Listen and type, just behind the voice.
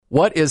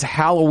What is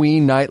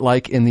Halloween night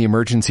like in the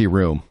emergency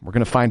room? We're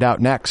going to find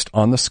out next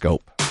on The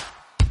Scope.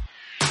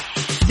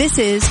 This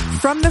is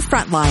From the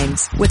Front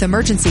Lines with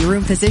emergency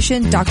room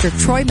physician Dr.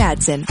 Troy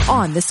Madsen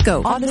on The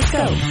Scope.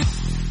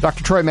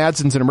 Dr. Troy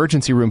Madsen's an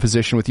emergency room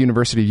physician with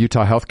University of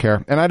Utah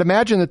Healthcare. And I'd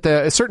imagine that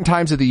at certain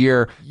times of the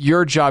year,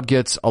 your job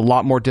gets a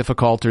lot more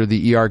difficult or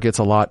the ER gets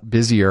a lot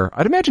busier.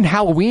 I'd imagine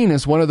Halloween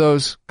is one of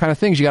those kind of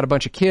things. You got a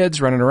bunch of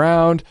kids running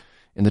around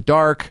in the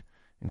dark,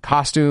 in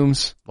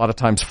costumes, a lot of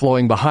times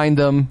flowing behind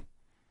them.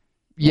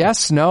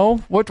 Yes,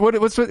 no?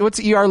 What's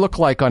ER look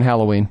like on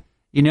Halloween?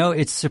 You know,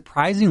 it's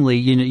surprisingly,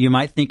 you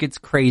might think it's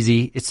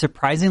crazy. It's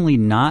surprisingly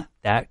not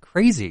that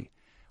crazy.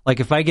 Like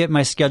if I get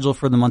my schedule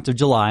for the month of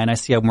July and I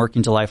see I'm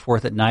working July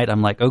 4th at night,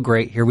 I'm like, oh,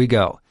 great, here we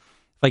go.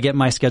 If I get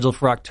my schedule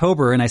for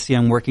October and I see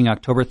I'm working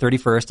October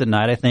 31st at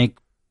night, I think,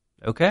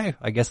 okay,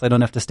 I guess I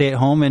don't have to stay at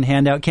home and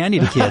hand out candy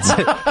to kids.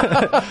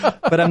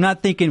 But I'm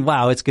not thinking,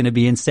 wow, it's going to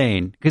be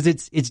insane, because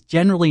it's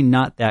generally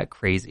not that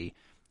crazy.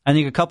 I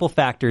think a couple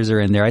factors are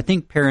in there. I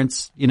think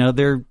parents,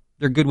 they're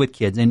good with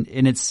kids. And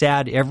it's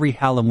sad. Every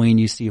Halloween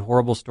you see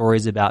horrible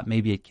stories about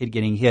maybe a kid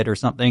getting hit or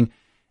something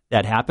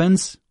that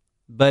happens.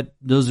 But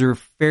those are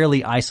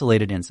fairly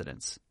isolated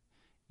incidents.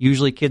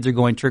 Usually kids are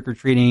going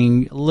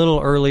trick-or-treating a little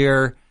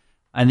earlier.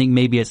 I think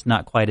maybe it's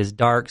not quite as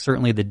dark.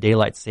 Certainly the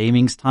daylight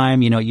savings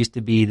time, it used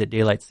to be that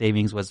daylight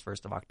savings was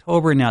 1st of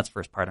October. Now it's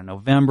first part of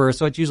November.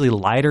 So it's usually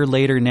lighter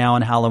later now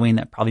on Halloween.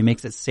 That probably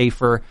makes it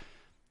safer.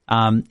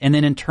 And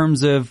then in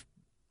terms of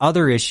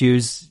other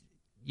issues,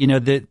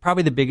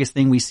 probably the biggest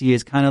thing we see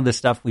is kind of the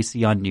stuff we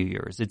see on New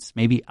Year's. It's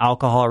maybe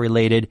alcohol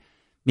related,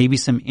 maybe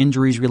some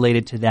injuries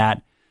related to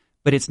that,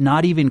 but it's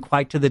not even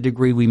quite to the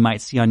degree we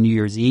might see on New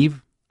Year's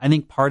Eve. I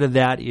think part of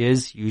that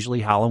is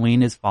usually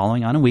Halloween is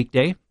falling on a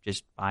weekday,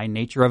 just by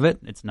nature of it.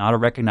 It's not a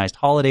recognized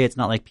holiday. It's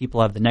not like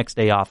people have the next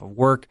day off of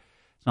work.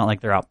 It's not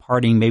like they're out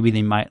partying. Maybe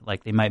they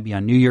might be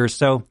on New Year's.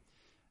 So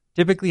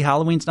typically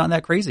Halloween's not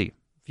that crazy.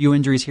 Few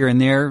injuries here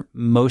and there.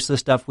 Most of the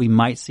stuff we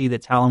might see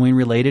that's Halloween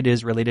related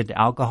is related to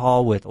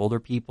alcohol with older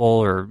people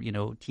or,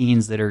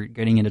 teens that are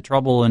getting into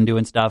trouble and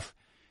doing stuff.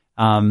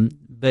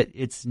 But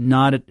it's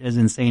not as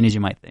insane as you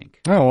might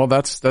think. Oh, well,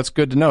 that's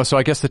good to know. So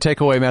I guess the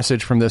takeaway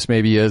message from this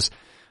maybe is,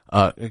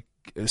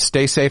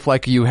 stay safe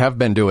like you have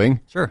been doing.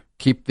 Sure.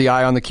 Keep the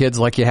eye on the kids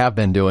like you have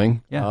been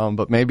doing. Yeah.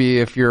 But maybe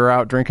if you're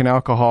out drinking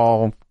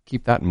alcohol,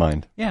 keep that in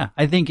mind. Yeah,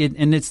 I think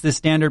it's the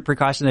standard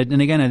precaution.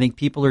 And again, I think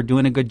people are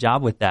doing a good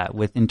job with that,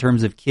 in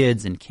terms of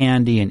kids and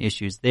candy and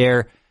issues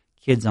there.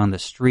 Kids on the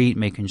street,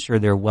 making sure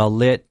they're well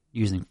lit,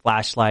 using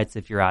flashlights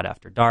if you're out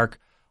after dark.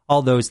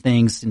 All those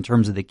things in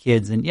terms of the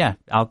kids, and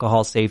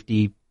alcohol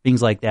safety,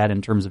 things like that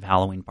in terms of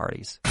Halloween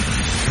parties.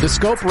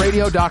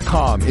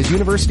 TheScopeRadio.com is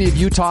University of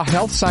Utah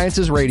Health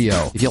Sciences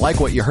Radio. If you like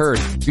what you heard,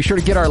 be sure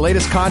to get our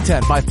latest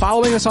content by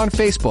following us on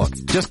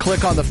Facebook. Just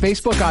click on the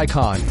Facebook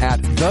icon at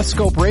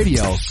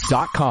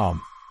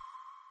TheScopeRadio.com.